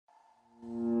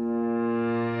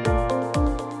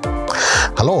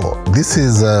Hello, this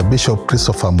is Bishop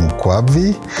Christopher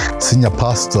Mukwavi, Senior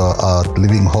Pastor at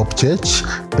Living Hope Church,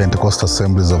 Pentecostal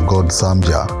Assemblies of God,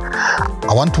 Zambia.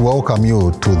 I want to welcome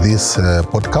you to this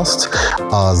podcast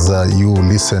as you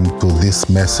listen to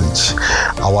this message.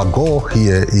 Our goal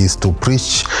here is to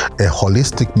preach a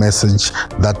holistic message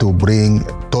that will bring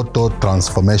total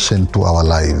transformation to our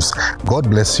lives. God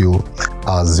bless you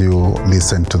as you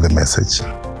listen to the message.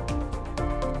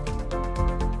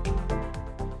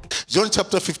 John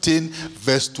chapter 15,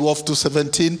 verse 12 to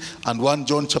 17, and 1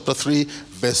 John chapter 3,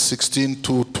 verse 16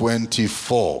 to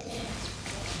 24.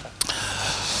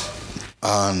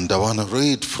 And I want to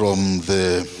read from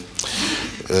the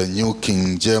New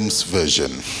King James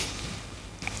Version.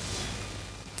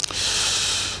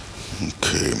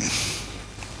 Okay.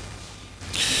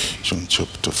 John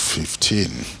chapter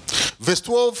 15. Verse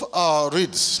 12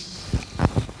 reads,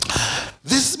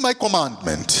 "This is my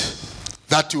commandment,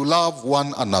 that you love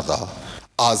one another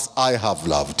as I have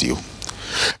loved you.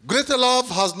 Greater love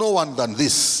has no one than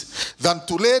this, than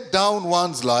to lay down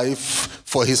one's life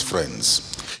for his friends.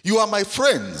 You are my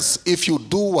friends if you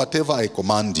do whatever I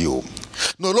command you.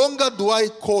 No longer do I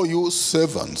call you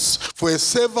servants, for a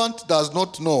servant does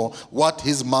not know what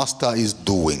his master is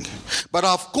doing. But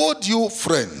I have called you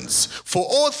friends, for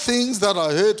all things that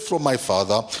I heard from my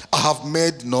Father I have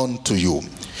made known to you.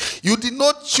 You did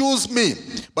not choose me,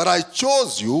 but I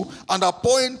chose you and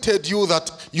appointed you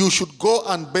that you should go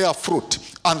and bear fruit,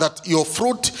 and that your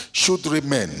fruit should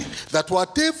remain, that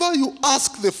whatever you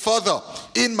ask the Father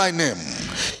in my name,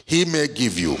 he may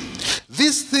give you.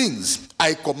 These things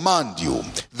I command you,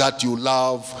 that you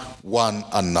love one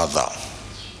another."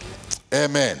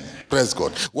 Amen. Praise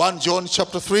God. 1 John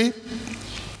chapter 3.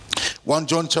 1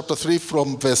 John chapter 3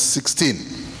 from verse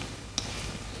 16.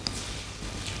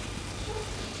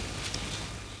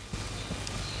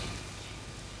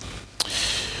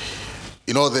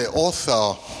 You know, the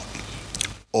author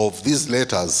of these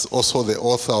letters, also the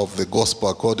author of the Gospel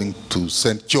according to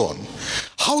St. John,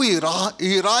 how he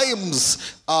rhymes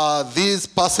these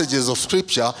passages of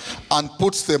Scripture and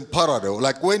puts them parallel.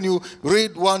 Like when you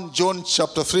read 1 John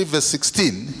chapter 3 verse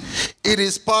 16, it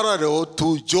is parallel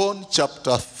to John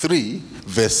chapter 3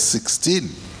 verse 16.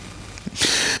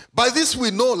 By this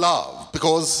we know love,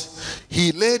 because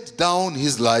he laid down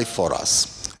his life for us.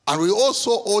 And we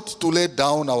also ought to lay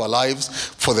down our lives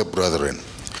for the brethren.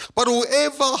 But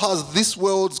whoever has this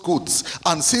world's goods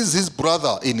and sees his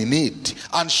brother in need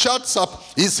and shuts up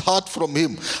his heart from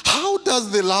him, how does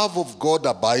the love of God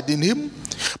abide in him?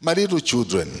 My little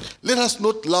children, let us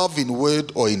not love in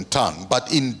word or in tongue,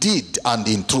 but in deed and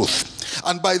in truth.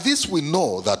 And by this we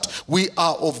know that we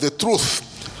are of the truth,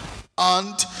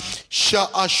 and shall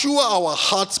assure our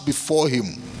hearts before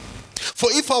him.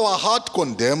 For if our heart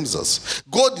condemns us,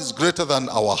 God is greater than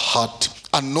our heart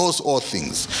and knows all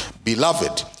things.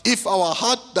 Beloved, if our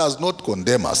heart does not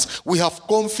condemn us, we have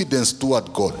confidence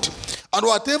toward God. And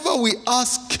whatever we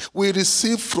ask, we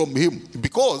receive from him,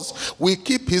 because we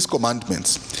keep his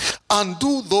commandments and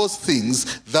do those things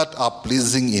that are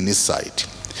pleasing in his sight.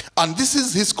 And this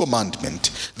is his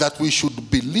commandment, that we should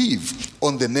believe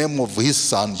on the name of his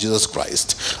Son, Jesus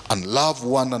Christ, and love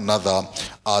one another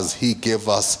as he gave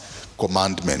us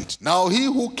commandment. Now he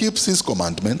who keeps his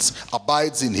commandments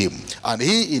abides in him, and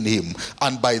he in him.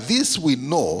 And by this we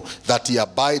know that he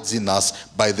abides in us,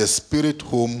 by the Spirit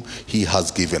whom he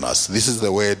has given us. This is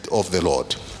the word of the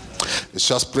Lord. Let's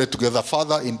just pray together.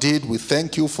 Father, indeed, we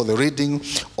thank you for the reading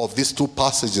of these two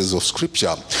passages of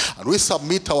Scripture. And we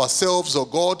submit ourselves, O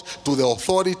God, to the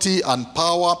authority and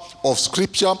power of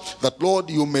Scripture, that,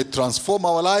 Lord, you may transform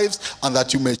our lives and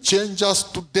that you may change us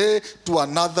today to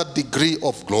another degree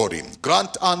of glory.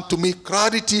 Grant unto me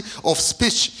clarity of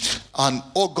speech and,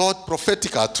 O God,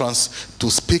 prophetic utterance to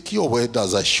speak your word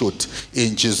as I should.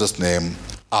 In Jesus' name,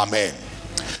 amen.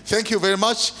 Thank you very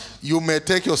much. You may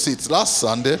take your seats. Last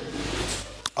Sunday,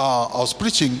 I was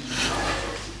preaching.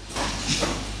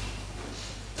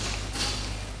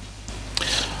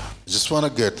 Just want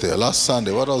to get there. Last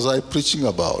Sunday, what was I preaching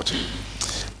about?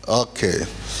 Okay,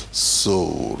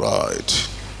 so, right.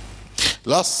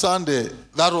 Last Sunday,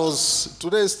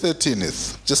 today is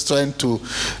 13th. Just trying to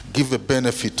give a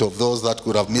benefit of those that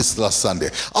could have missed last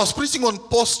Sunday. I was preaching on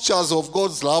postures of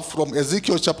God's love from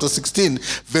Ezekiel chapter 16,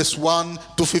 verse 1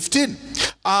 to 15.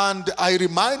 And I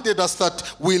reminded us that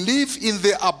we live in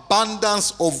the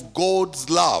abundance of God's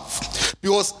love,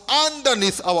 because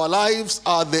underneath our lives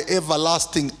are the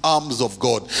everlasting arms of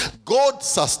God. God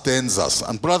sustains us.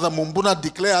 And Brother Mumbuna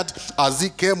declared, as he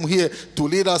came here to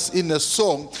lead us in a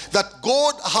song, that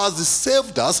God has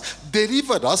saved us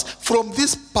delivered us from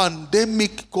this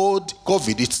pandemic called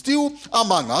COVID. It's still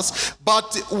among us,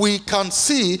 but we can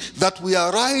see that we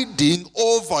are riding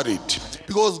over it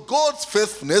because God's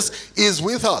faithfulness is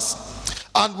with us.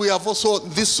 And we have also,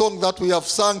 this song that we have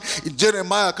sung in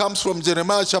Jeremiah comes from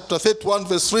Jeremiah chapter 31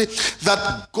 verse 3,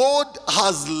 that God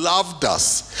has loved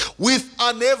us with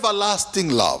an everlasting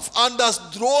love and has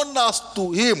drawn us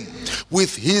to him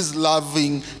with his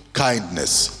loving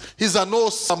kindness. He's an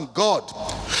awesome God.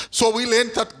 So we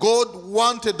learned that God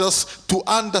wanted us to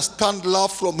understand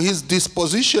love from his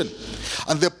disposition.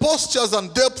 And the postures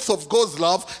and depth of God's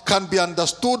love can be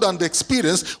understood and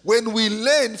experienced when we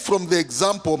learn from the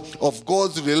example of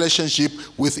God's relationship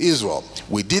with Israel.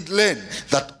 We did learn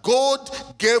that God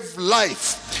gave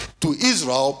life to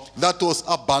Israel that was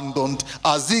abandoned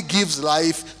as he gives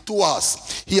life to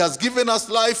us. He has given us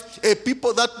life, a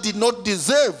people that did not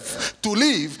deserve to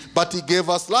live, but he gave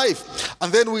us life.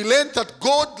 And then we learned that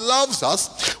God loves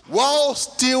us while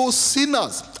still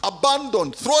sinners,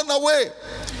 abandoned, thrown away.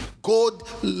 God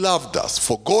loved us,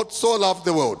 for God so loved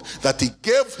the world that he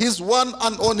gave his one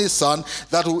and only Son,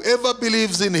 that whoever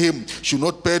believes in him should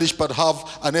not perish but have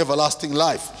an everlasting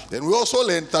life. Then we also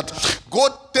learned that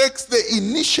God takes the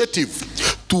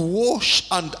initiative to wash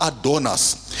and adorn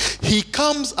us. He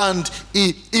comes and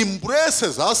he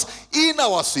embraces us in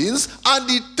our sins, and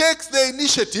he takes the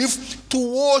initiative to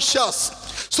wash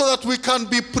us so that we can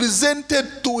be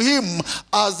presented to him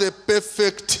as a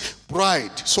perfect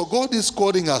bride. So God is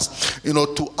calling us,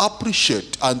 to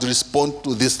appreciate and respond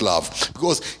to this love,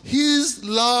 because his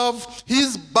love,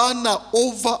 his banner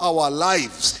over our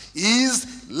lives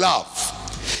is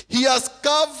love. He has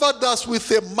covered us with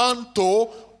a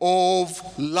mantle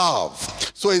of love.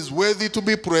 So he's worthy to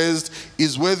be praised,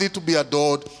 he's worthy to be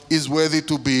adored, he's worthy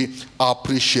to be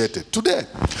appreciated. Today,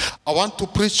 I want to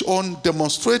preach on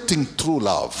demonstrating true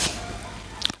love.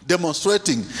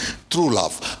 Demonstrating true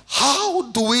love.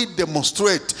 How do we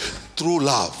demonstrate true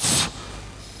love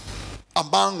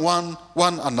among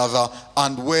one another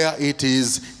and where it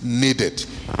is needed?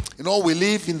 We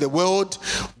live in the world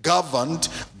governed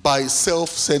by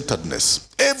self-centeredness.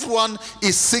 Everyone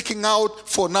is seeking out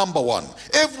for number one.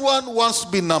 Everyone wants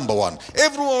to be number one.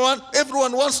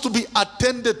 Everyone wants to be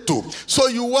attended to. So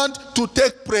you want to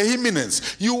take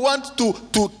preeminence. You want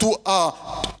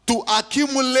to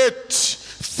accumulate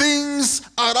things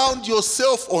around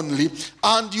yourself only,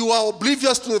 and you are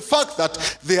oblivious to the fact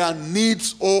that there are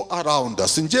needs all around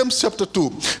us. In James chapter 2,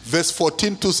 verse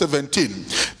 14 to 17,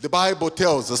 the Bible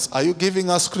tells us, are you giving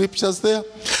us scriptures there?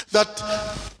 That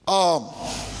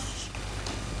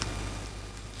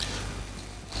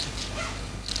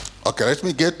okay, let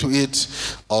me get to it.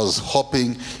 I was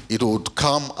hoping it would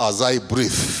come as I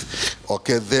breathe.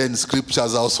 Okay, then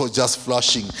scriptures are also just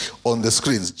flashing on the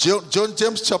screens.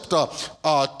 James chapter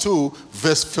 2,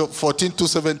 verse 14 to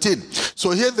 17.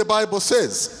 So here the Bible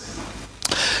says,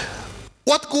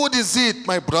 what good is it,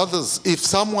 my brothers, if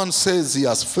someone says he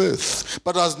has faith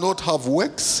but does not have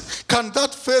works? Can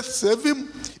that faith save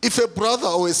him? If a brother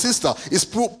or a sister is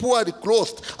poorly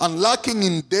clothed and lacking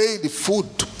in daily food,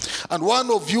 and one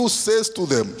of you says to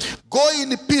them, go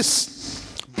in peace,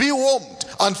 be warmed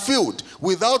and filled,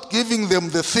 without giving them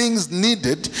the things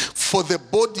needed for the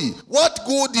body, what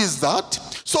good is that?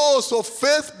 So also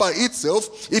faith by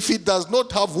itself, if it does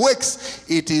not have works,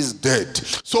 it is dead.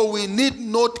 So we need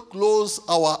not close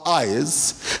our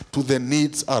eyes to the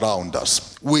needs around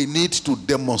us. We need to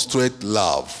demonstrate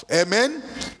love. Amen?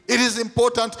 It is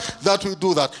important that we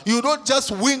do that. You don't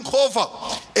just wink over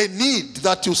a need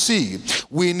that you see.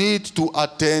 We need to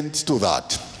attend to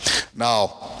that.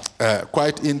 Now,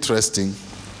 quite interesting.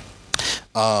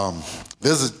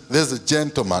 There's a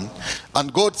gentleman,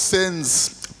 and God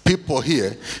sends people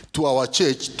here to our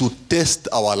church to test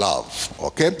our love.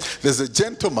 Okay, there's a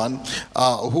gentleman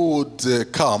who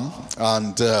would come,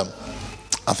 and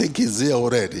I think he's here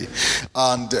already,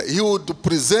 and he would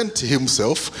present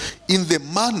himself in the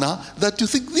manner that you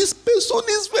think this person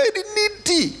is very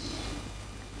needy.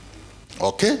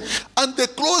 Okay, and the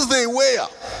clothes they wear.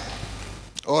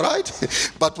 All right,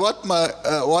 but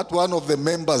what one of the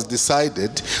members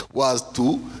decided was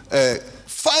to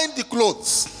find the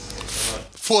clothes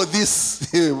for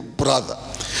this brother,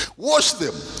 wash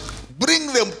them, bring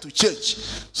them to church,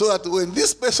 so that when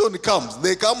this person comes,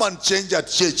 they come and change at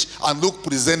church and look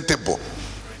presentable.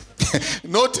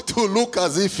 Not to look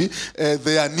as if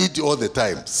they are needy all the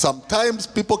time. Sometimes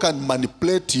people can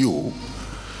manipulate you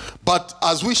But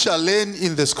as we shall learn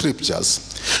in the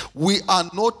scriptures, we are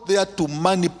not there to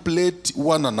manipulate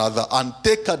one another and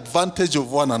take advantage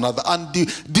of one another and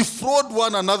defraud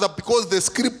one another, because the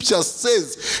scripture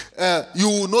says you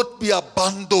will not be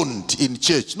abandoned in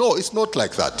church. No, it's not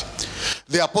like that.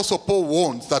 The Apostle Paul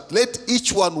warns that let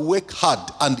each one work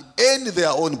hard and earn their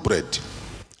own bread,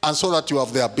 and so that you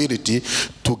have the ability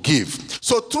to give.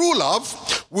 So true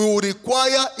love will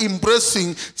require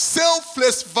embracing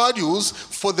selfless values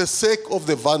for the sake of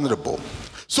the vulnerable.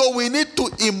 So we need to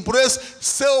embrace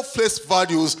selfless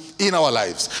values in our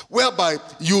lives, whereby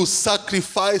you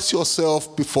sacrifice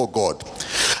yourself before God.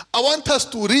 I want us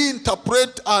to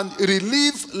reinterpret and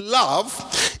relive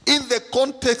love in the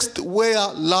context where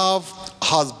love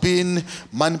has been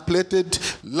manipulated,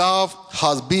 love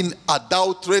has been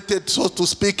adulterated, so to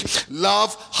speak,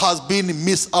 love has been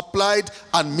misapplied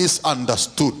and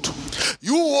misunderstood.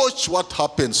 You watch what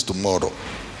happens tomorrow.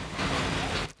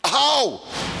 How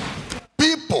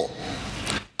people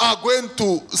are going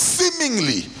to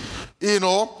seemingly,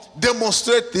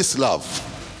 demonstrate this love.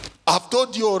 I've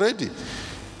told you already.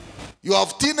 You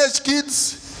have teenage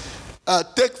kids,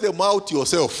 take them out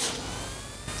yourself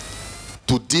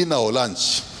to dinner or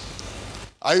lunch.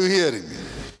 Are you hearing me?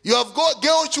 You have got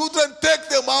girl children, take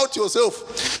them out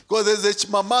yourself. Because there's a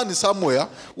chimamani somewhere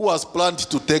who has planned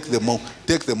to take them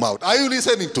out. Are you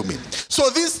listening to me? So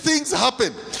these things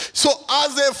happen. So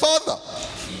as a father,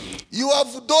 you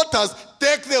have daughters,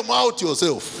 take them out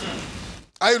yourself.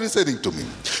 Are you listening to me?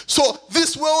 So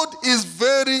this world is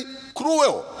very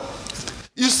cruel.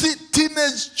 You see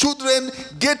teenage children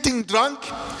getting drunk.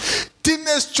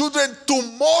 Teenage children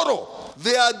tomorrow,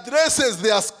 their dresses,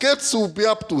 their skirts will be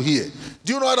up to here.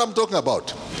 Do you know what I'm talking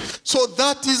about? So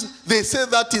they say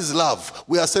that is love.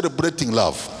 We are celebrating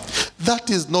love. That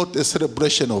is not a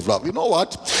celebration of love. You know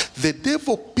what? The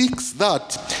devil picks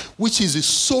that which is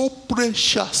so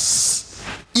precious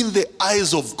in the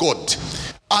eyes of God,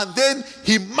 and then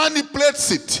he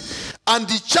manipulates it and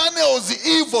he channels the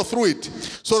evil through it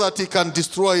so that he can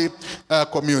destroy a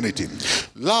community.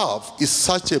 Love is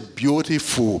such a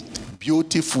beautiful,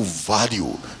 beautiful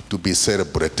value to be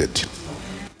celebrated.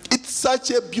 It's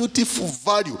such a beautiful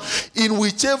value in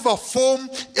whichever form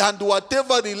and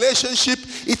whatever relationship.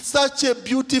 It's such a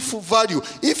beautiful value.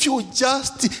 If you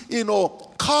just,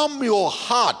 calm your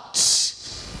heart,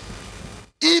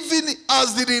 even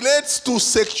as it relates to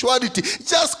sexuality,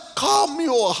 just calm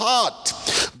your heart.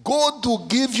 God will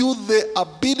give you the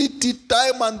ability,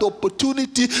 time, and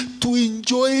opportunity to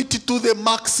enjoy it to the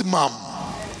maximum.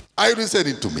 Are you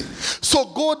listening to me? So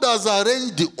God has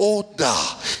arranged the order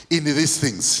in these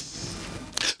things.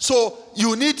 So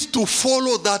you need to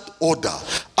follow that order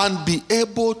and be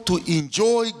able to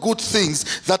enjoy good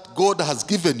things that God has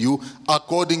given you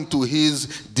according to his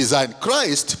design.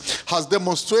 Christ has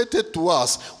demonstrated to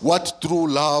us what true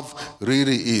love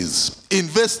really is. In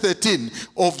verse 13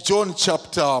 of John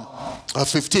chapter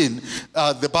 15,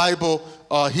 the Bible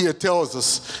here tells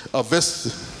us,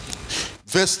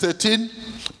 verse 13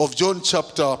 of John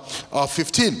chapter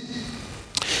 15.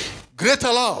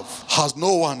 Greater love has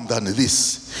no one than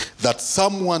this, that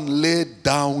someone laid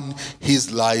down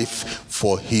his life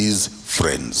for his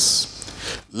friends.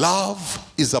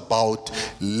 Love is about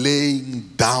laying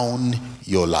down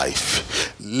your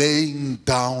life, laying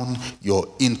down your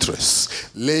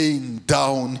interests, laying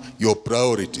down your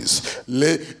priorities,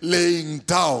 laying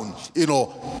down,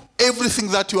 everything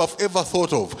that you have ever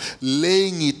thought of,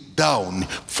 laying it down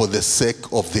for the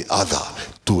sake of the other,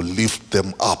 to lift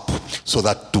them up so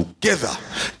that together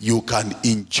you can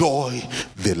enjoy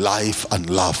the life and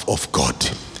love of God.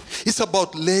 It's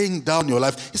about laying down your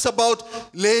life. It's about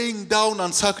laying down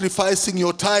and sacrificing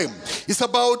your time. It's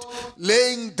about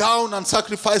laying down and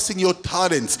sacrificing your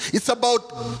talents. It's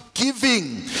about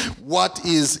giving what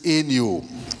is in you.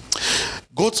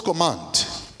 God's command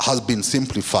has been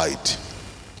simplified.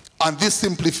 And this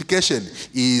simplification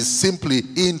is simply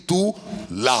into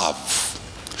love.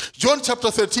 John chapter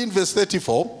 13 verse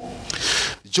 34.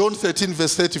 John 13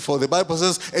 verse 34, the Bible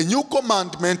says, a new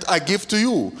commandment I give to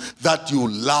you, that you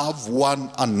love one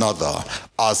another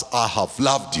as I have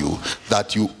loved you,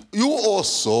 that you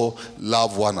also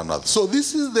love one another. So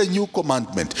this is the new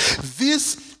commandment.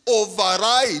 This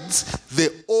overrides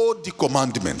the old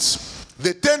commandments,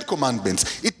 the 10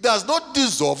 commandments. It does not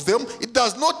dissolve them, it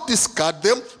does not discard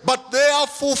them, but they are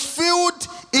fulfilled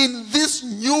in this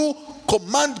new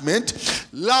commandment: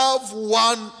 love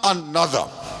one another.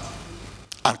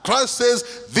 And Christ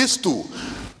says this too: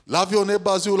 love your neighbor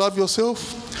as you love yourself.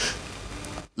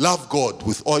 Love God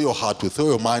with all your heart, with all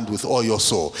your mind, with all your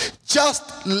soul.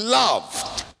 Just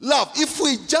love. Love. If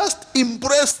we just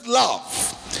embrace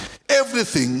love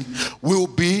everything will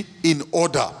be in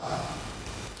order.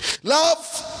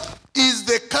 Love is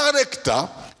the character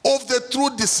of the true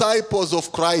disciples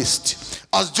of Christ.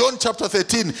 As John chapter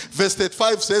 13 verse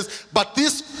 35 says,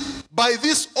 by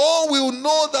this all will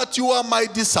know that you are my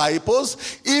disciples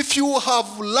if you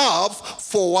have love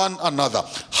for one another.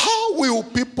 How will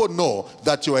people know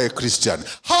that you are a Christian?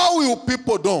 How will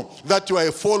people know that you are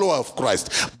a follower of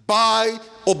Christ? By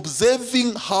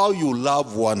observing how you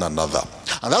love one another.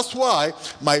 And that's why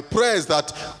my prayer is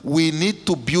that we need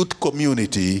to build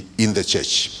community in the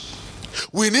church.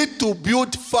 We need to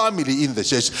build family in the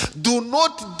church. Do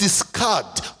not discard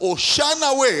or shun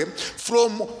away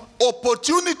from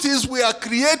opportunities we are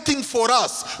creating for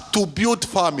us to build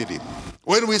family.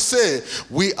 When we say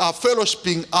we are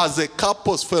fellowshipping as a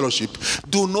couples fellowship,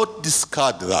 do not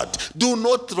discard that. Do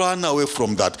not run away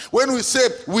from that. When we say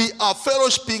we are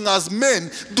fellowshipping as men,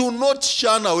 do not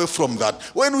shun away from that.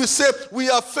 When we say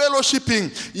we are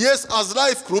fellowshipping, yes, as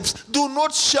life groups, do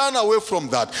not shun away from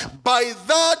that. By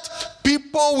that,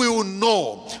 people will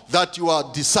know that you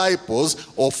are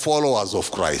disciples or followers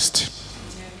of Christ.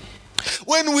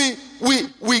 When we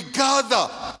gather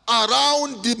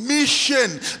around the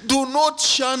mission, do not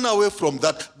shun away from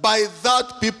that. By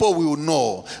that, people will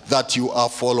know that you are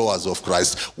followers of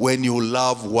Christ. When you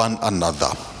love one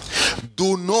another,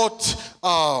 do not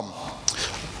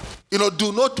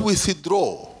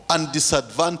withdraw and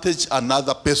disadvantage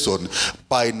another person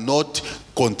by not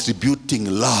contributing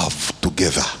love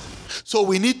together. So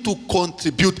we need to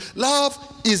contribute. Love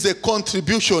is a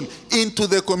contribution into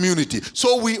the community.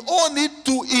 So we all need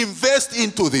to invest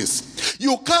into this.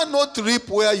 You cannot reap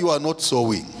where you are not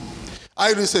sowing. Are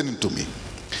you listening to me?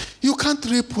 You can't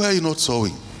reap where you're not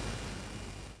sowing.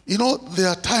 You know, there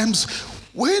are times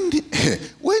when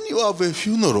you have a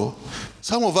funeral,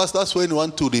 some of us, that's when you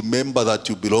want to remember that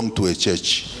you belong to a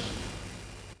church.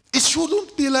 It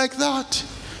shouldn't be like that.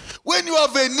 When you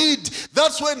have a need,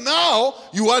 that's when now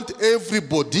you want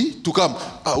everybody to come.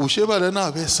 What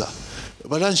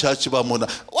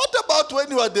about when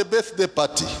you are at the birthday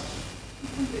party?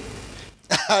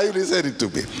 Are you listening to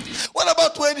me? What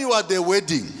about when you are at the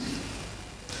wedding?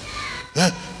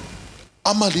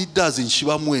 I'm a leaders in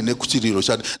Shibamwene Kuchiriro.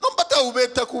 No matter who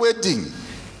better wedding.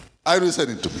 Are you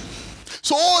listening to me?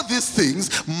 So all these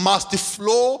things must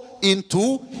flow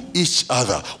into each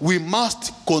other. We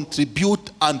must contribute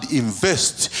and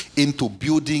invest into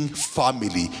building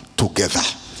family together.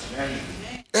 Amen.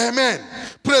 Amen.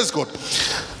 Praise God.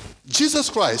 Jesus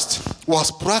Christ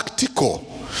was practical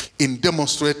in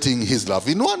demonstrating his love.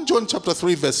 In 1 John chapter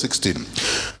 3 verse 16,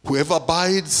 whoever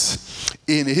abides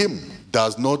in him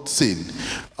does not sin.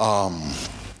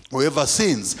 Whoever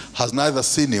sins has neither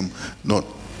seen him nor...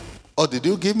 Oh, did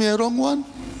you give me a wrong one?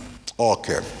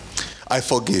 Okay. I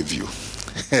forgive you.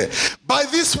 By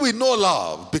this we know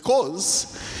love,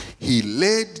 because he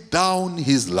laid down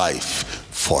his life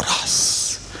for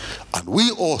us. And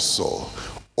we also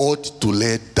ought to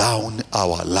lay down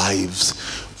our lives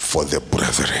for the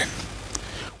brethren.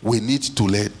 We need to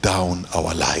lay down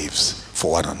our lives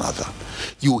for one another.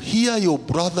 You hear your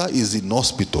brother is in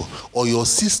hospital or your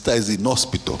sister is in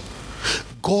hospital,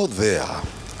 go there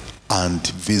and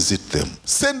visit them.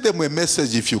 Send them a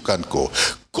message if you can't go.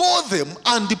 Call them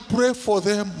and pray for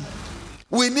them.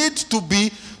 We need to be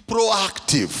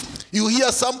proactive. You hear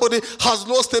somebody has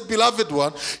lost a beloved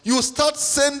one, you start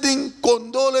sending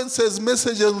condolences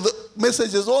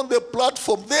messages on the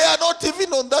platform. They are not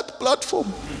even on that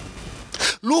platform.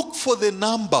 Look for the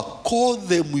number. Call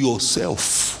them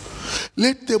yourself.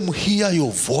 Let them hear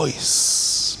your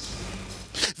voice.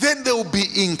 Then they will be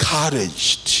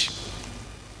encouraged.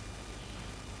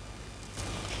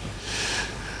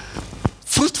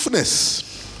 Fruitfulness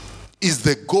is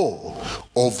the goal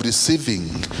of receiving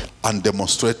and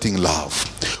demonstrating love.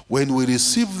 When we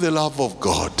receive the love of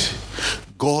God,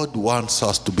 God wants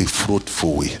us to be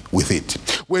fruitful with it.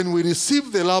 When we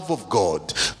receive the love of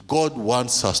God, God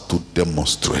wants us to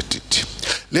demonstrate it.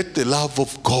 Let the love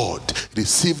of God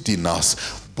received in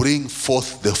us bring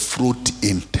forth the fruit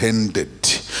intended,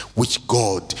 which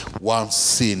God wants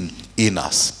seen in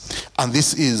us. And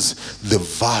this is the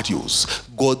values,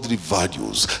 godly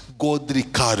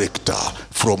character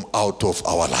from out of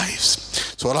our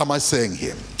lives. So what am I saying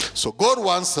here? So God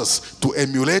wants us to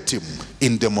emulate him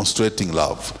in demonstrating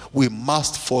love. We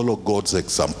must follow God's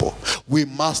example. We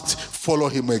must follow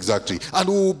him exactly. And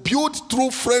we will build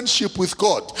true friendship with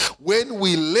God when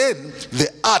we learn the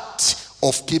art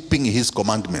of keeping his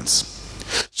commandments.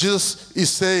 Jesus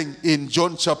is saying in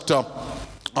John chapter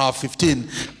 15,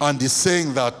 and he's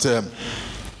saying that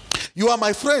you are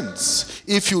my friends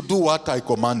if you do what I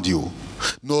command you.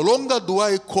 No longer do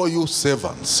I call you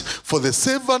servants, for the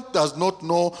servant does not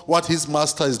know what his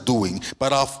master is doing,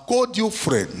 but I have called you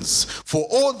friends. For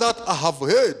all that I have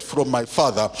heard from my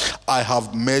Father, I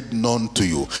have made known to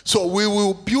you. So we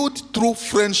will build true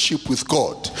friendship with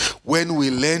God when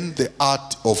we learn the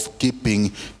art of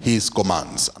keeping his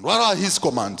commands. And what are his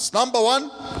commands? Number one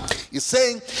is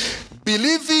saying,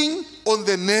 believing on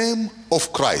the name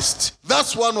of Christ.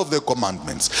 That's one of the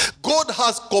commandments. God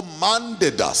has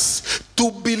commanded us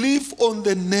to believe on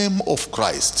the name of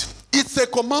Christ. It's a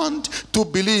command to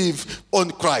believe on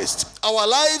Christ. Our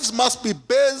lives must be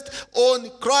based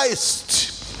on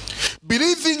Christ.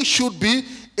 Believing should be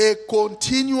a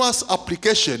continuous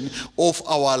application of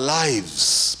our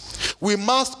lives. We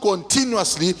must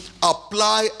continuously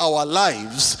apply our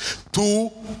lives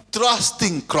to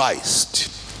trusting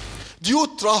Christ. Do you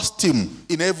trust him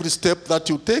in every step that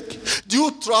you take? Do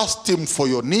you trust him for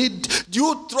your need? Do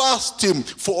you trust him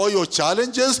for all your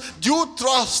challenges? Do you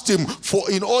trust him for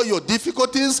in all your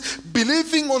difficulties?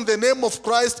 Believing on the name of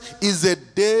Christ is a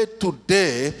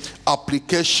day-to-day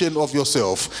application of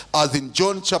yourself. As in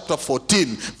John chapter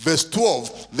 14, verse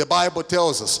 12, the Bible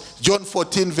tells us. John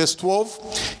 14, verse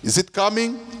 12. Is it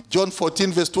coming? John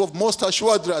 14, verse 12. Most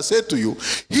assuredly I say to you,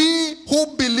 he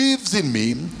who believes in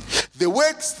me, the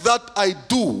works that I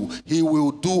do, he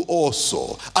will do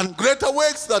also. And greater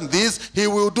works than this, he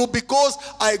will do, because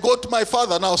I go to my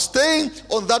Father. Now, staying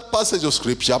on that passage of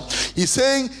scripture, he's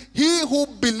saying, he who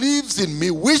believes in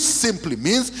me, which simply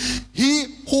means he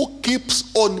who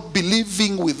keeps on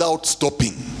believing without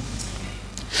stopping.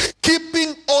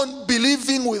 Keeping on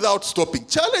believing without stopping.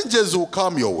 Challenges will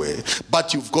come your way,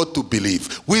 but you've got to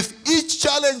believe. With each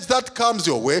challenge that comes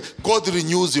your way, God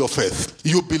renews your faith.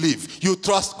 You believe. You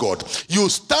trust God. You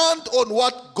stand on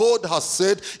what God has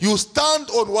said. You stand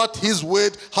on what his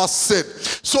word has said.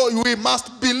 So we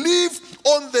must believe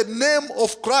on the name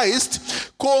of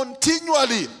Christ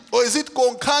continually. Or is it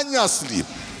continuously?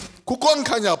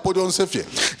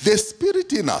 The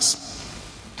Spirit in us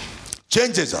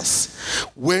changes us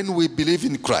when we believe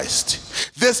in Christ.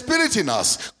 The Spirit in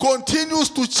us continues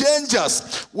to change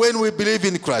us when we believe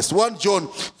in Christ. 1 John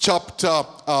chapter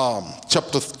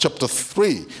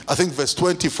 3, I think verse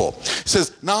 24,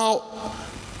 says, now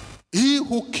he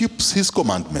who keeps his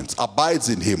commandments abides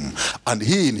in him, and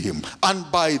he in him.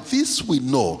 And by this we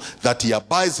know that he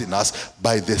abides in us,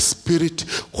 by the Spirit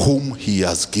whom he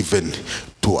has given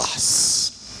to us.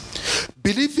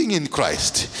 Believing in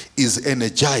Christ is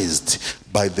energized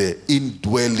by the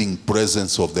indwelling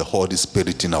presence of the Holy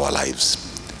Spirit in our lives.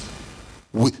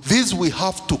 These we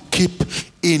have to keep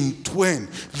in twain.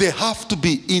 They have to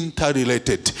be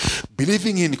interrelated.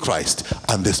 Believing in Christ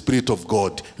and the Spirit of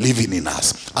God living in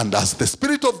us. And as the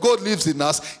Spirit of God lives in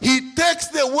us, he takes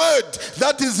the word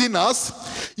that is in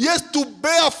us, yes, to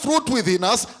bear fruit within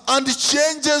us, and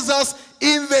changes us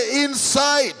in the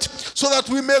inside, so that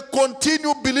we may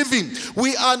continue believing.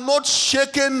 We are not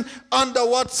shaken under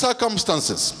what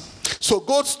circumstances. So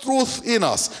God's truth in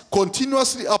us,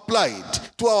 continuously applied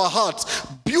to our hearts,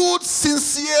 builds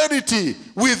sincerity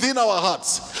within our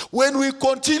hearts. When we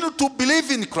continue to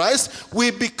believe in Christ, we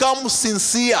become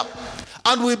sincere.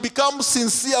 And we become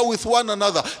sincere with one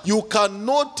another. You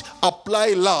cannot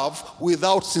apply love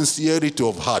without sincerity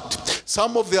of heart.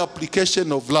 Some of the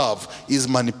application of love is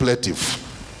manipulative.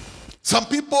 Some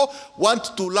people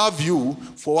want to love you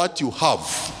for what you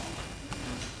have.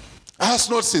 That's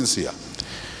not sincere.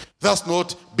 That's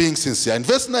not being sincere. In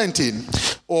verse 19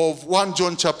 of 1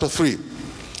 John chapter 3, it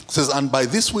says, and by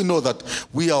this we know that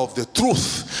we are of the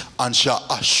truth, and shall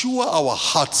assure our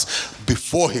hearts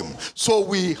before him. So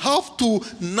we have to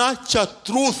nurture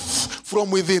truth from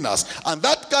within us. And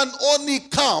that can only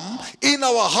come in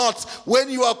our hearts when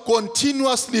you are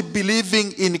continuously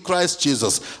believing in Christ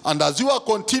Jesus. And as you are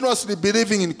continuously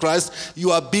believing in Christ,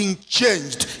 you are being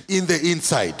changed in the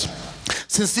inside.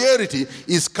 Sincerity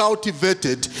is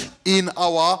cultivated in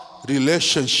our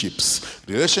relationships.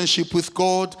 Relationship with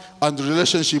God and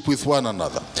relationship with one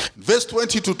another. Verse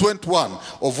 20 to 21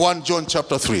 of 1 John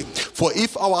chapter 3. For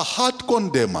if our heart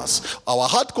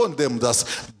condemns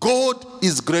us, God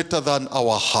is greater than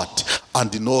our heart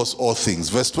and knows all things.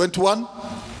 Verse 21.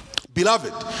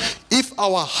 Beloved, if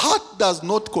our heart does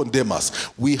not condemn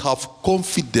us, we have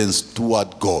confidence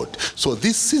toward God. So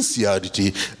this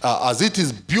sincerity, as it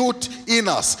is built in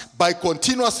us by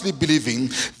continuously believing,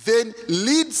 then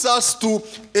leads us to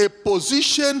a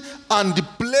position and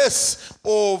place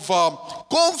of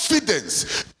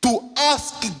confidence to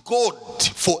ask God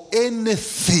for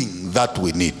anything that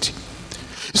we need.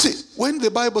 You see, when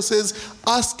the Bible says,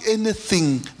 ask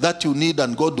anything that you need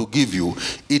and God will give you,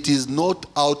 it is not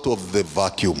out of the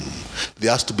vacuum.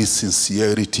 There has to be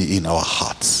sincerity in our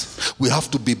hearts. We have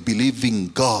to be believing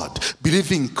God,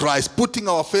 believing Christ, putting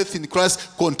our faith in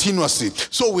Christ continuously.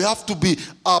 So we have to be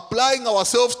applying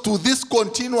ourselves to this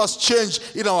continuous change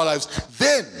in our lives.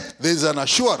 Then there is an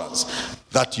assurance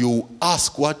that you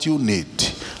ask what you need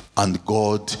and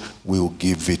God will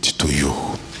give it to you.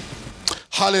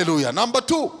 Hallelujah. Number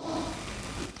 2,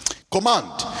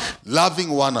 command, loving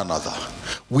one another.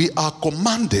 We are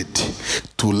commanded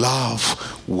to love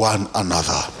one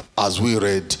another, as we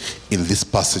read in this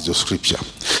passage of scripture.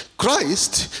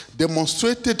 Christ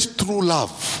demonstrated true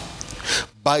love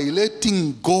by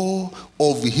letting go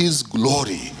of his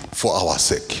glory for our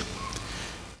sake.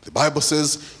 The Bible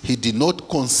says he did not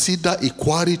consider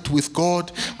equality with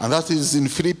God, and that is in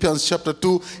Philippians chapter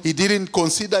 2. He didn't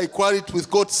consider equality with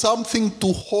God something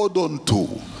to hold on to,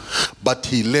 but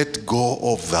he let go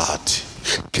of that,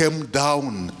 came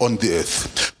down on the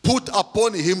earth, put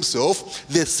upon himself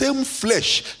the same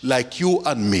flesh like you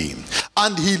and me,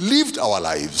 and he lived our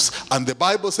lives. And the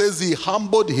Bible says he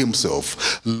humbled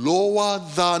himself lower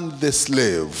than the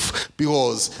slave,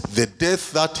 because the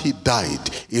death that he died,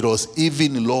 it was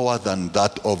even lower than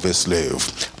that of a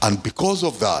slave. And because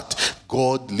of that,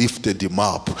 God lifted him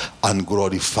up and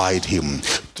glorified him.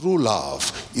 True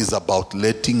love is about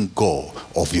letting go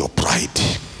of your pride,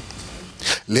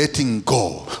 letting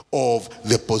go of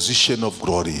the position of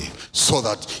glory, so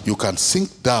that you can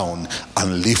sink down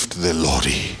and lift the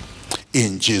glory.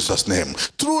 In Jesus' name.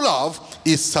 True love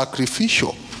is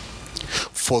sacrificial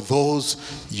for those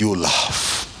you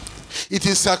love. It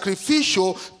is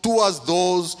sacrificial towards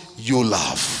those you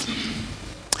love.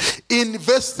 In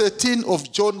verse 13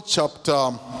 of John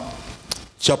chapter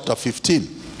 15,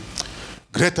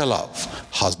 greater love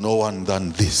has no one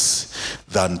than this,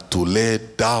 than to lay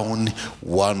down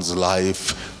one's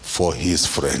life for his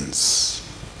friends.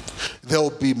 There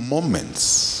will be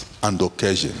moments and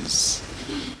occasions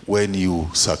when you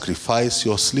sacrifice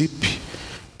your sleep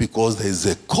because there is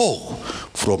a call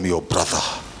from your brother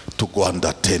to go and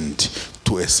attend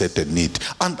to a certain need.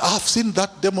 And I've seen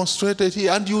that demonstrated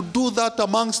here, and you do that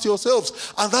amongst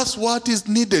yourselves, and that's what is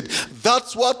needed.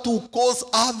 That's what will cause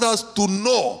others to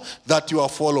know that you are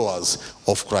followers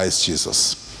of Christ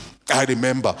Jesus. I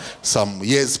remember some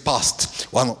years past,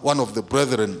 one of the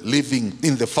brethren living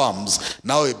in the farms,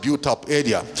 now a built-up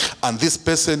area, and this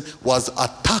person was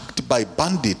attacked by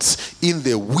bandits in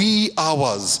the wee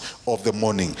hours of the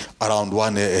morning, around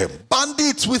 1 a.m.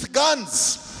 Bandits with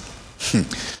guns.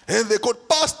 And they called,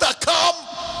 "Pastor, come!"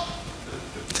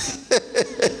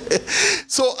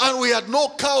 So, and we had no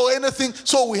car or anything,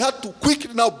 so we had to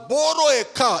quickly now borrow a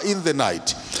car in the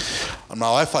night. And my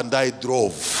wife and I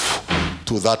drove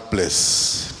to that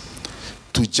place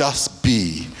to just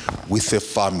be with a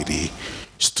family,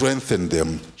 strengthen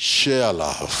them, share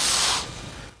love.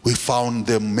 We found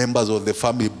them, members of the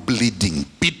family, bleeding,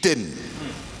 beaten.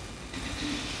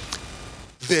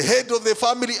 The head of the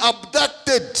family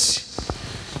abducted,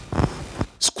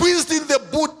 squeezed in the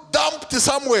boot, dumped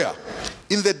somewhere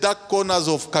in the dark corners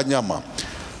of Kanyama,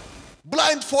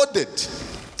 blindfolded,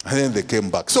 and then they came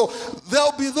back. So there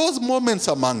will be those moments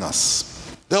among us.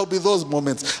 There will be those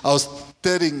moments. I was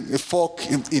telling folk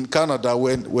in Canada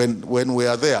when we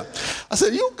are there, I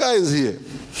said, you guys here,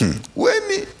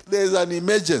 when there's an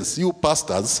emergency, you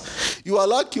pastors, you are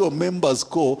like your members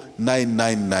call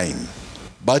 999.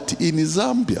 But in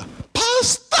Zambia,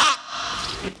 "Pastor,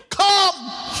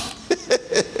 come!"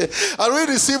 And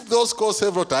we received those calls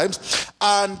several times.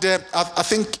 And I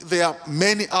think there are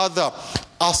many other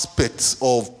aspects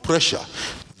of pressure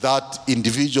that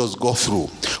individuals go through.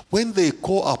 When they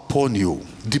call upon you,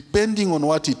 depending on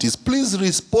what it is, please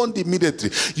respond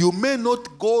immediately. You may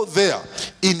not go there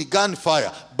in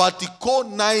gunfire, but call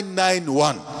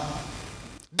 991.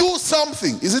 Do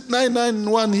something. Is it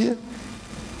 991 here?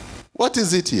 What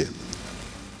is it here?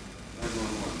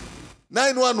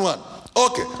 911.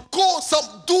 Okay.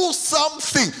 Do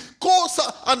something.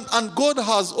 And God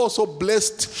has also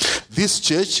blessed this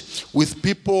church with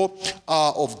people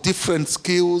of different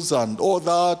skills and all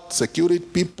that, security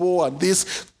people and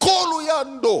this. Call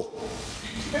Uyando.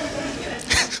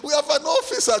 We have an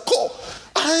officer, call.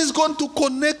 And he's going to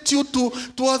connect you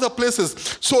to other places.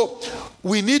 So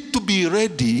we need to be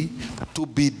ready to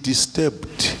be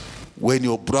disturbed when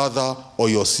your brother or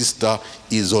your sister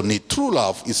is on it. True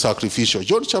love is sacrificial.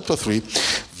 John chapter 3,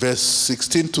 verse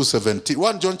 16 to 17.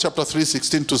 1 John chapter 3,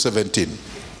 16 to 17.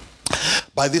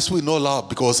 By this we know love,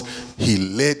 because he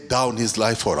laid down his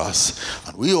life for us,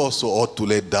 and we also ought to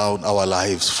lay down our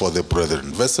lives for the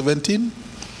brethren. Verse 17.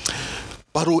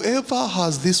 But whoever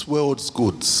has this world's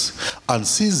goods and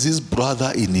sees his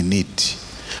brother in need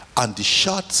and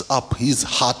shuts up his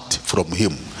heart from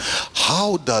him,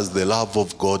 how does the love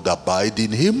of God abide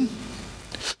in him?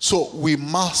 So we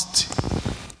must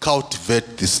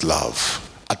cultivate this love.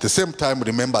 At the same time,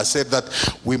 remember I said that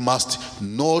we must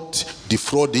not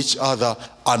defraud each other,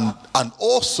 and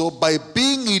also by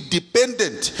being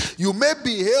independent, you may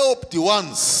be helped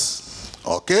once,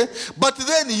 okay? But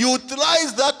then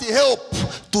utilize that help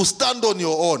to stand on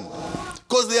your own,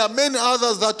 because there are many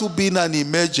others that will be in an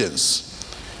emergency.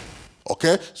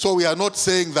 Okay, so we are not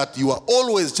saying that you are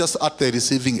always just at the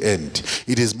receiving end.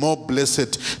 It is more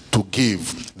blessed to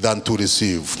give than to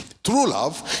receive. True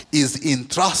love is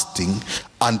entrusting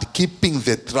and keeping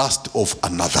the trust of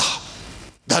another.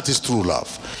 That is true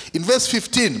love. In verse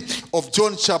 15 of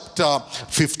John chapter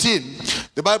 15,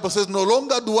 the Bible says, "No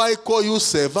longer do I call you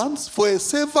servants, for a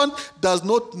servant does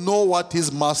not know what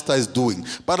his master is doing,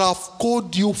 but I've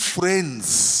called you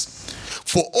friends.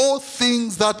 For all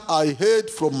things that I heard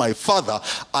from my Father,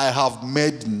 I have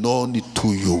made known to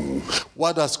you."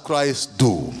 What does Christ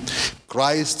do?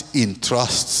 Christ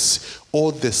entrusts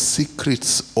all the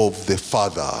secrets of the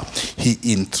Father. He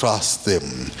entrusts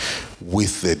them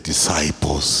with the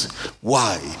disciples.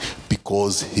 Why?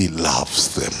 Because he loves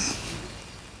them.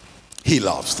 He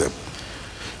loves them.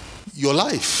 Your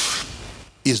life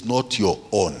is not your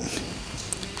own.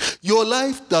 Your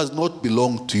life does not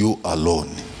belong to you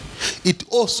alone. It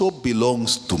also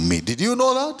belongs to me. Did you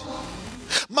know that?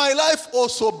 My life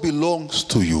also belongs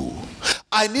to you.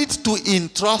 I need to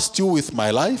entrust you with my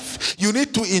life. You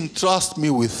need to entrust me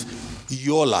with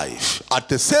your life. At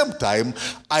the same time,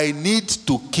 I need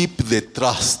to keep the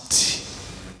trust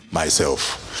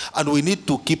myself. And we need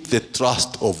to keep the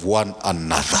trust of one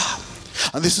another.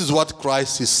 And this is what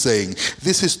Christ is saying.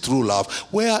 This is true love.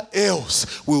 Where else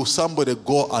will somebody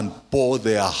go and pour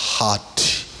their heart?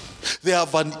 They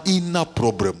have an inner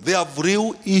problem. They have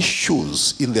real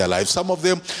issues in their life. Some of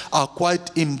them are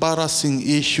quite embarrassing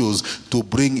issues to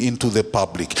bring into the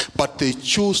public. But they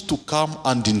choose to come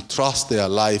and entrust their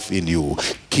life in you.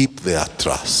 Keep their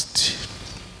trust.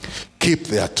 Keep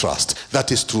their trust.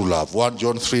 That is true love. 1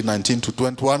 John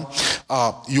 3:19-21.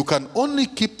 You can only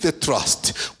keep the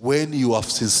trust when you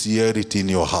have sincerity in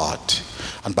your heart.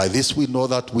 And by this we know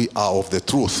that we are of the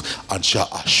truth and shall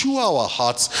assure our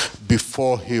hearts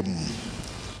before him.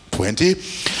 20.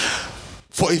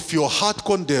 For if your heart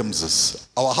condemns us,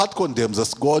 our heart condemns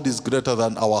us, God is greater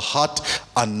than our heart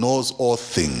and knows all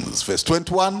things. Verse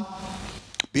 21.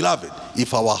 Beloved,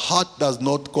 if our heart does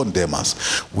not condemn us,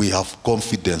 we have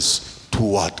confidence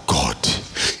toward God.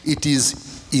 It is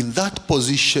in that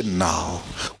position now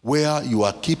where you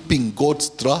are keeping God's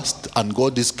trust and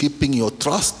God is keeping your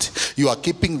trust. You are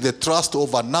keeping the trust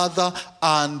of another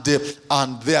and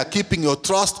they are keeping your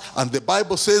trust. And the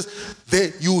Bible says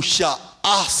that you shall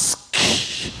ask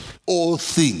all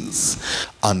things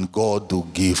and God will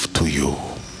give to you.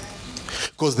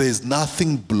 Because there is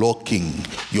nothing blocking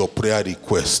your prayer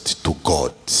request to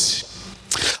God.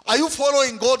 Are you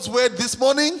following God's word this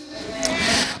morning?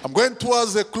 I'm going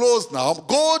towards a close now.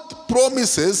 God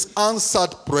promises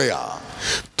answered prayer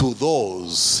to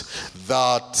those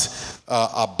that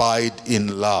abide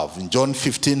in love. In John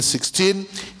 15:16,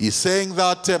 he's saying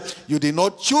that you did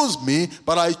not choose me,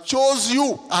 but I chose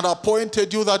you and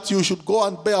appointed you that you should go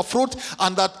and bear fruit,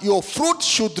 and that your fruit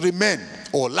should remain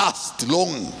or last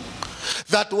long.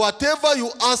 That whatever you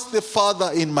ask the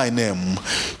Father in my name,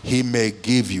 he may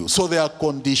give you. So there are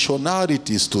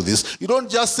conditionalities to this. You don't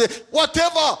just say,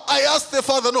 whatever I ask the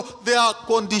Father. No, there are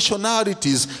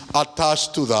conditionalities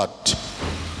attached to that.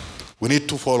 We need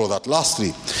to follow that.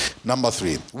 Lastly, number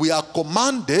 3, we are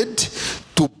commanded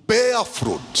to bear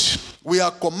fruit. We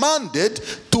are commanded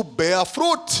to bear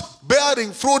fruit.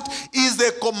 Bearing fruit is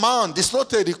a command. It's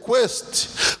not a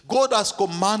request. God has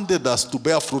commanded us to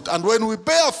bear fruit. And when we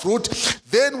bear fruit,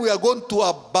 then we are going to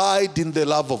abide in the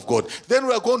love of God. Then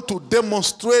we are going to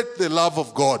demonstrate the love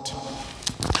of God.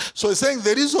 So he's saying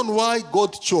the reason why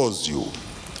God chose you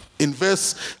in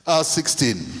verse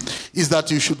 16 is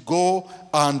that you should go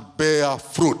and bear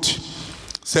fruit.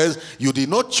 It says, you did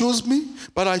not choose me,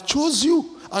 but I chose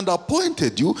you and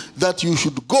appointed you that you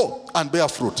should go and bear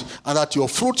fruit, and that your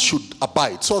fruit should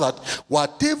abide, so that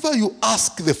whatever you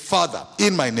ask the Father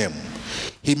in my name,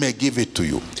 he may give it to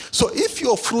you. So if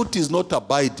your fruit is not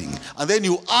abiding, and then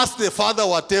you ask the Father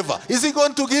whatever, is he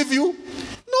going to give you?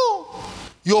 No.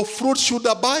 Your fruit should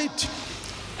abide.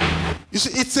 You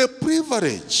see, it's a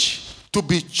privilege to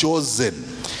be chosen.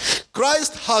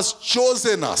 Christ has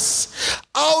chosen us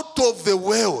out of the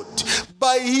world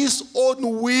by his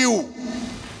own will.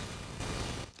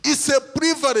 It's a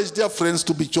privilege, dear friends,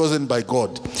 to be chosen by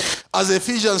God. As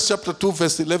Ephesians chapter 2,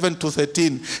 verse 11 to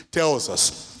 13 tells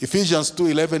us. Ephesians 2,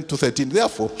 11 to 13.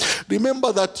 Therefore,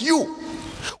 remember that you,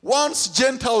 once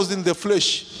Gentiles in the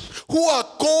flesh, who are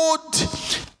called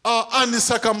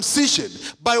uncircumcision,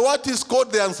 by what is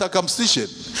called the uncircumcision,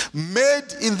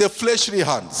 made in the fleshly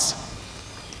hands.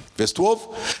 Verse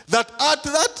 12, that at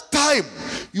that time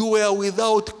you were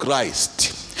without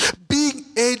Christ, being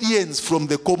aliens from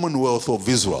the commonwealth of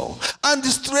Israel, and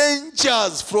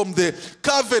strangers from the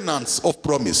covenants of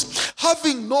promise,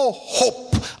 having no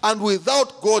hope and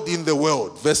without God in the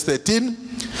world. Verse 13,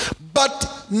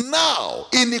 but now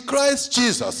in Christ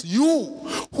Jesus, you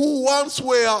who once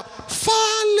were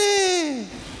far away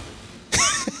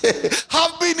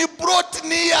have been brought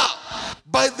near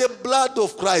by the blood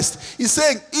of Christ. He's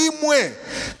saying, imwe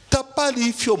tapali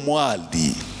ifyo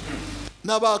mwali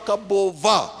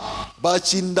nabakabova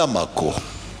bachindamako.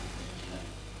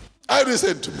 I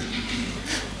listen to me.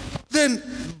 Then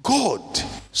God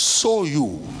saw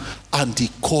you and he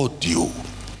called you.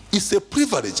 It's a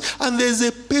privilege, and there's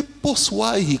a purpose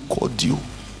why he called you.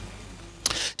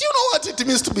 Do you know what it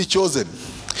means to be chosen?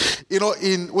 You know,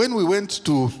 when we went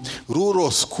to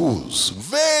rural schools,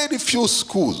 very few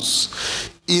schools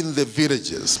in the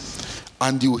villages,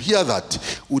 and you hear that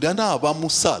udana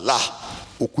abamusala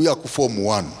ukuya ku form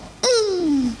 1.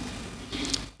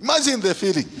 Imagine the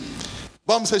feeling.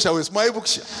 Bamsesha wes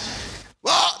maibuksha.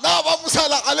 Na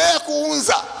abamusala alea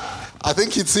kuunza. I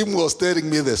think him was telling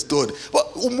me the story.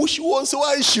 But umushi was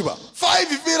Shiva.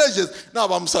 5 villages. Now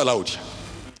I'm Salaudi.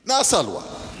 Now Salwa.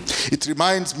 It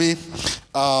reminds me,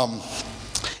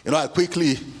 I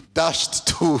quickly dashed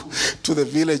to the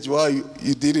village where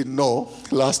you didn't know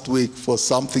last week for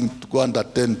something to go and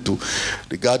attend to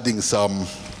regarding some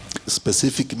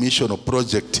specific mission or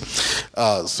project.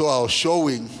 So I was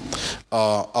showing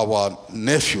our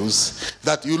nephews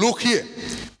that you look here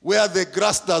where the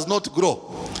grass does not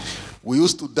grow. We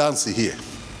used to dance here.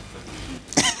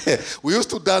 We used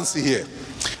to dance here.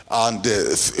 And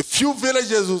a few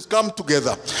villages would come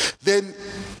together. Then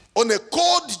on a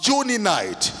cold June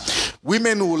night,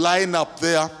 women would line up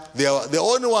there. They are the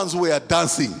only ones who were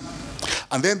dancing.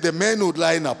 And then the men would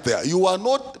line up there. You are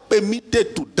not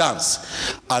permitted to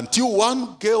dance until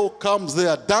one girl comes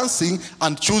there dancing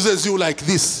and chooses you like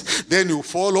this. Then you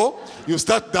follow. You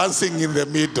start dancing in the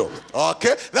middle.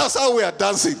 Okay? That's how we are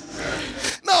dancing.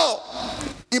 Now,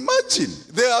 imagine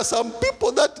there are some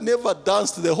people that never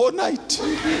danced the whole night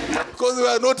because they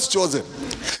were not chosen.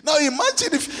 Now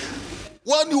imagine if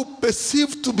one you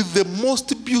perceive to be the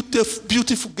most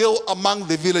beautiful girl among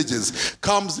the villages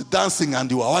comes dancing and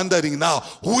you are wondering now,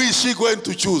 who is she going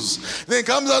to choose? Then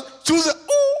comes out, choose,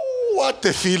 oh, what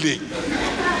a feeling.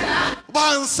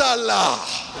 Bansala.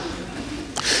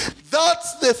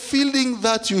 That's the feeling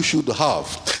that you should have.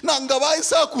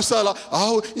 Nangabaisa kusala,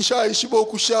 isha ishibo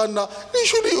kushana,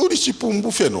 nishuli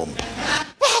urishipumbu fenomba.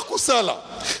 Kusala.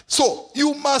 So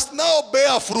you must now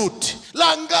bear fruit.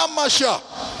 Langa masha.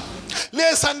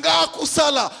 Lesanga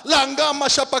kusala, langa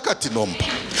masha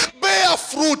pakatinomba. Bear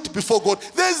fruit before God.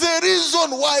 There's a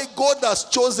reason why God has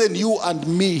chosen you and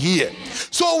me here.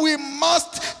 So we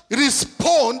must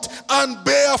respond and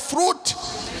bear fruit.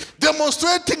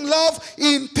 Demonstrating love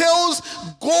entails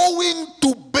going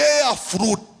to bear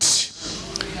fruit.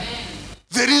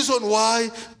 The reason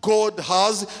why God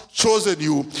has chosen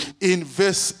you in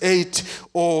verse 8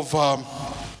 of,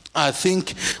 I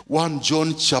think, 1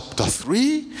 John chapter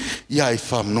 3. Yeah,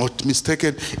 if I'm not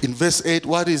mistaken. In verse 8,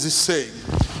 what is it saying?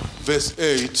 Verse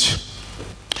 8.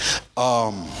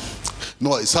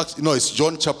 It's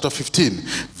John chapter 15,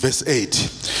 verse 8.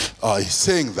 He's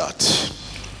saying that.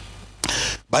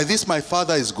 By this my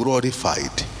Father is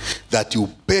glorified, that you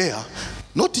bear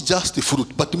not just the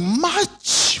fruit, but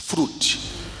much fruit,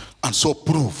 and so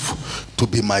prove to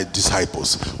be my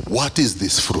disciples. What is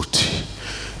this fruit?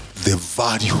 The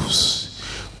values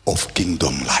of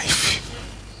kingdom life.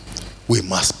 We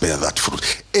must bear that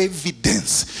fruit.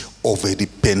 Evidence of a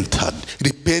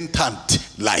repentant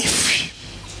life.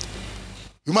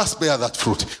 You must bear that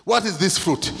fruit. What is this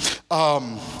fruit?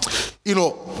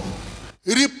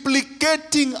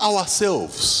 Replicating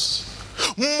ourselves,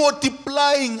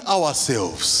 multiplying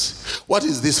ourselves. What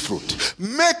is this fruit?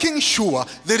 Making sure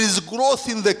there is growth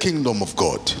in the kingdom of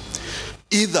God.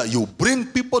 Either you bring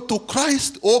people to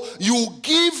Christ or you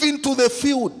give into the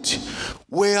field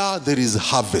where there is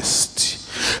harvest,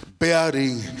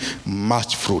 bearing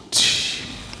much fruit.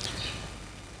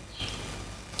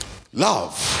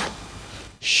 Love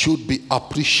should be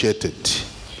appreciated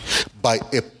by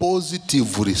a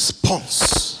positive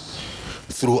response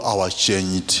through our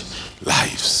changed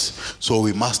lives. So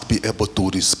we must be able to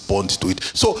respond to it.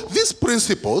 So these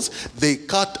principles, they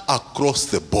cut across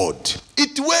the board.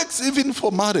 It works even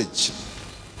for marriage.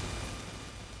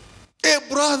 A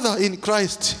brother in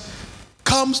Christ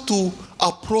comes to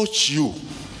approach you.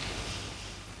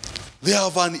 They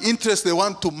have an interest, they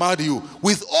want to marry you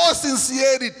with all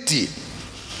sincerity.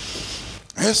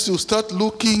 As you start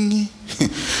looking, I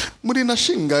mean,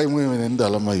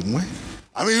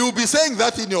 you'll be saying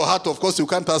that in your heart. Of course, you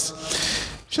can't ask.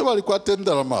 You are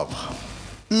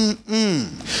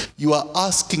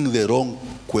asking the wrong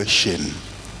question.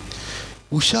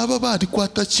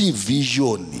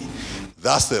 Vision.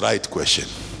 That's the right question.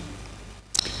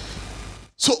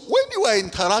 So when you are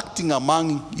interacting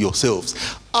among yourselves,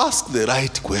 ask the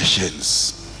right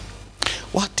questions.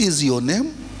 What is your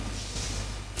name?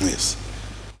 Yes.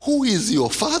 Who is your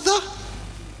father?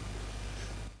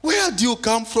 Where do you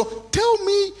come from? Tell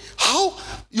me how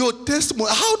your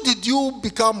testimony, how did you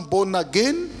become born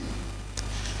again?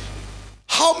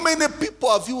 How many people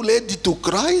have you led to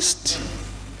Christ?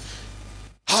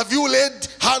 Have you laid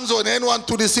hands on anyone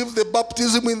to receive the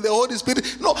baptism in the Holy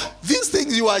Spirit? No, these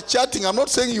things you are chatting, I'm not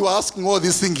saying you are asking all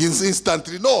these things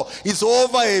instantly. No, it's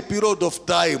over a period of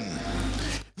time.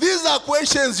 These are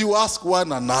questions you ask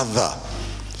one another.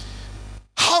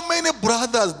 How many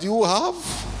brothers do you have?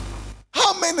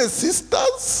 How many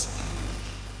sisters?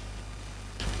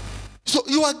 So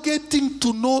you are getting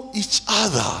to know each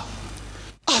other,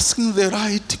 asking the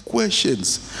right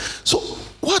questions. So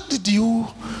what did you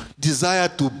desire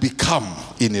to become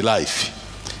in life?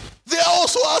 They are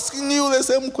also asking you the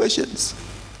same questions.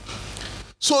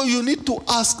 So you need to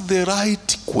ask the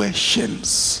right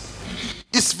questions.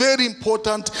 It's very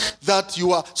important that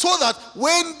you are, so that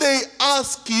when they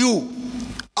ask you,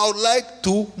 I would like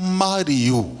to marry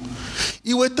you,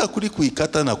 iweta kuri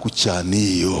kuikata na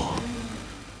kuchaniyo.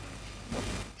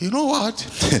 You know what?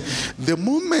 The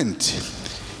moment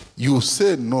you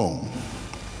say no,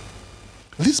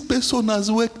 this person has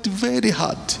worked very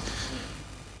hard.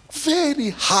 Very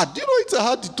hard. You know, it's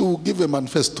hard to give a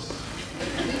manifesto.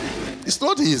 It's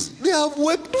not easy. They have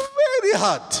worked very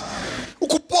hard.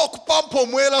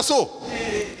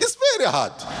 It's very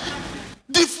hard.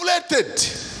 Deflated.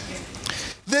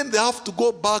 Then they have to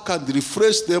go back and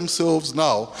refresh themselves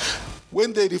now.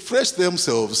 When they refresh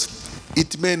themselves,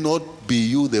 it may not be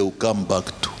you they will come back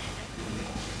to.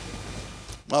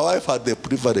 My wife had the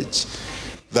privilege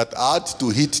that I had to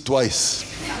hit twice.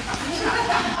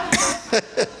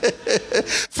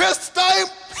 First time,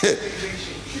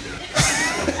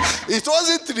 it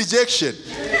wasn't rejection.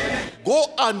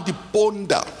 Go and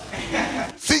ponder.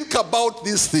 Think about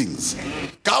these things.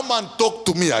 Come and talk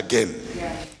to me again.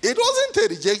 It wasn't a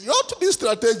rejection. You have to be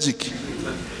strategic.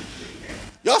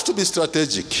 You have to be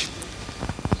strategic.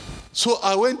 So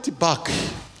I went back.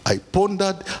 I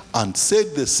pondered and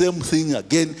said the same thing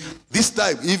again. This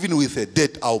time, even with a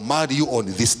date, I'll marry you on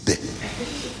this day.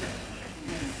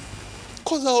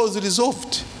 Because I was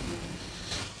resolved.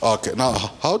 Okay, now,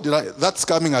 how did I? That's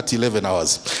coming at 11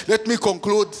 hours. Let me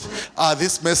conclude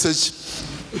this message.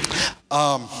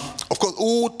 Of course, we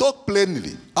will talk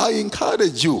plainly. I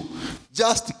encourage you,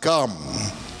 just come.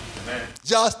 Amen.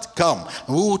 Just come.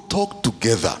 We will talk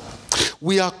together.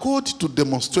 We are called to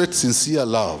demonstrate sincere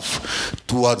love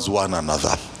towards one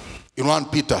another. In 1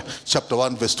 Peter chapter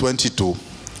 1 verse 22.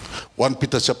 1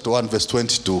 Peter chapter 1 verse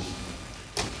 22.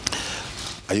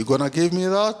 Are you going to give me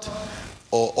that?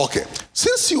 Oh, okay.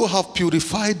 Since you have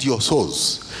purified your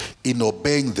souls in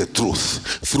obeying the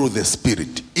truth through the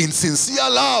Spirit, in sincere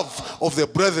love of the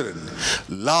brethren,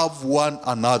 love one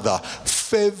another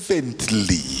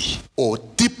fervently or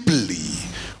deeply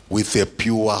with a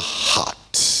pure heart.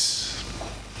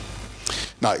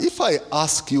 Now, if I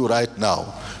ask you right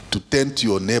now to turn to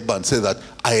your neighbor and say that,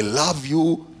 I love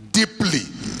you deeply,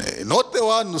 not the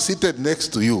one who's seated next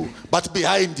to you, but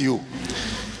behind you.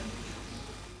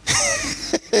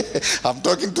 I'm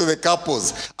talking to the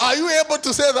couples. Are you able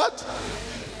to say that?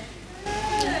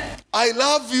 I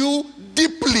love you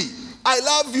deeply. I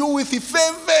love you with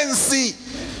fervency.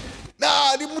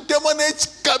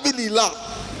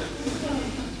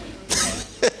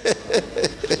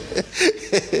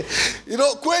 You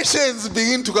know, questions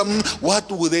begin to come. What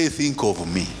would they think of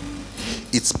me?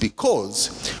 It's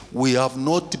because we have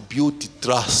not built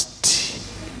trust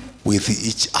with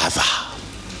each other.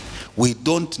 We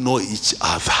don't know each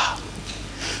other.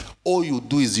 All you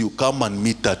do is you come and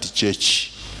meet at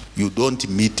church. You don't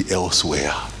meet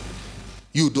elsewhere.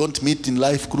 You don't meet in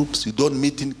life groups. You don't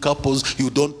meet in couples. You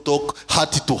don't talk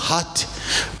heart to heart.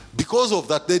 Because of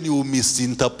that, then you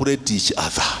misinterpret each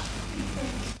other.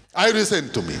 Are you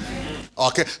listening to me?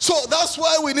 Okay, so that's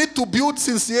why we need to build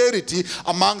sincerity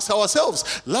amongst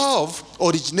ourselves. Love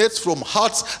originates from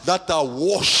hearts that are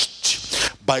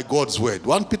washed by God's word.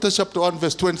 1 Peter chapter 1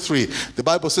 verse 23, the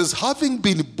Bible says, having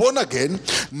been born again,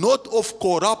 not of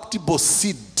corruptible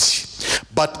seed,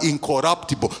 but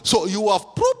incorruptible. So you have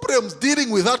problems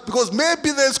dealing with that because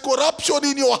maybe there's corruption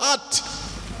in your heart.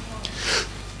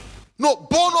 No,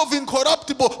 born of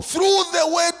incorruptible through the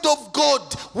word of God,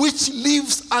 which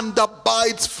lives and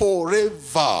abides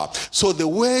forever. So the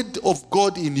word of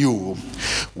God in you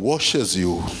washes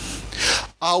you.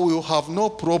 I will have no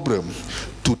problem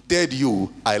to tell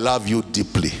you I love you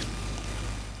deeply.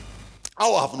 I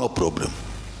will have no problem.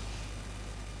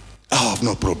 I have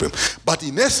no problem. But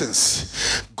in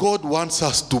essence, God wants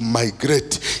us to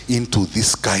migrate into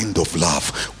this kind of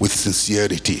love with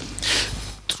sincerity.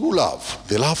 True love,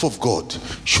 the love of God,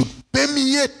 should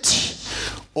permeate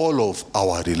all of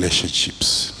our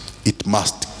relationships. It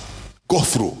must go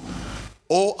through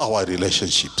all our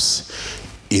relationships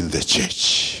in the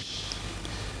church.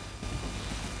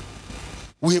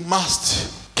 We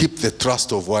must keep the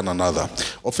trust of one another.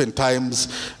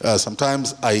 Oftentimes,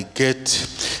 sometimes I get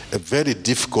a very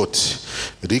difficult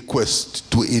request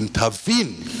to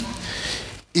intervene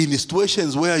in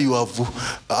situations where you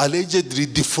have allegedly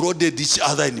defrauded each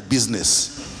other in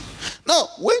business. Now,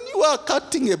 when you are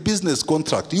cutting a business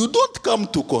contract, you don't come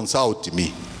to consult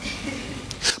me.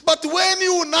 But when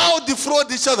you now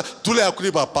defraud each other, tule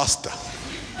akuriba pastor.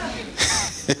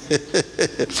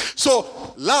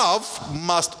 So, love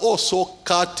must also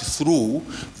cut through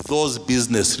those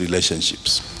business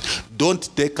relationships.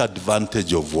 Don't take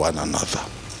advantage of one another.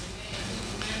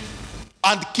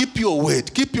 And keep your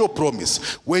word, keep your promise.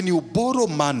 When you borrow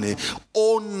money,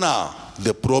 honor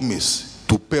the promise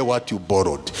to pay what you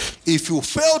borrowed. If you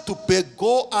fail to pay,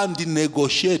 go and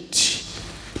negotiate.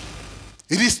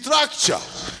 Restructure.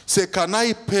 Say, can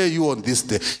I pay you on this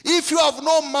day? If you have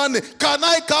no money, can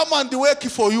I come and work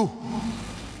for you?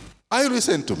 Are you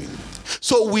listening to me?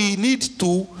 So we need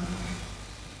to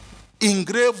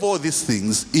engrave all these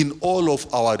things in all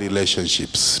of our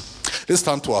relationships. Let's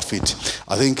stand to our feet.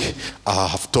 I think I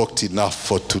have talked enough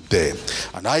for today.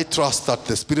 And I trust that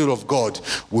the Spirit of God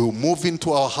will move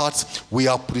into our hearts. We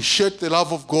appreciate the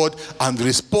love of God and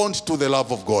respond to the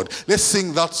love of God. Let's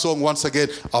sing that song once again.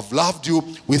 I've loved you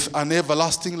with an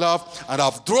everlasting love, and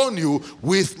I've drawn you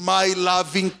with my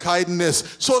loving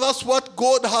kindness. So that's what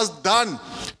God has done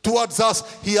towards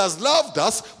us. He has loved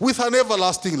us with an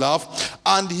everlasting love,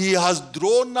 and he has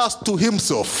drawn us to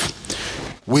himself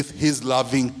with his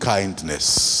loving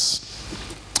kindness.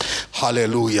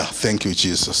 Hallelujah. Thank you,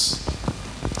 Jesus.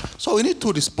 So we need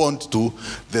to respond to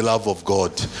the love of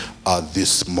God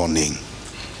this morning.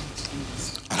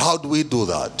 And how do we do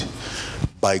that?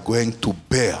 By going to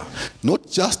bear not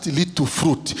just a little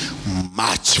fruit,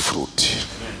 much fruit.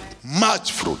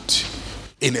 Much fruit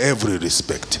in every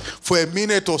respect. For a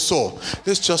minute or so,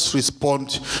 let's just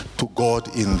respond to God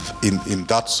in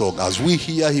that song. As we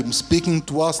hear him speaking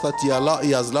to us that he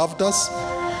has loved us,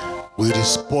 we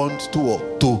respond to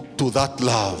that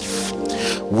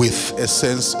love with a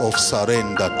sense of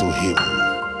surrender to him.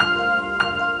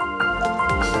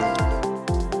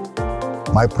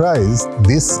 My prize,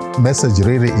 this message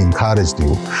really encouraged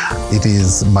you. It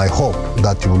is my hope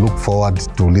that you look forward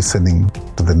to listening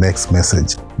to the next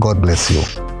message. God bless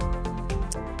you.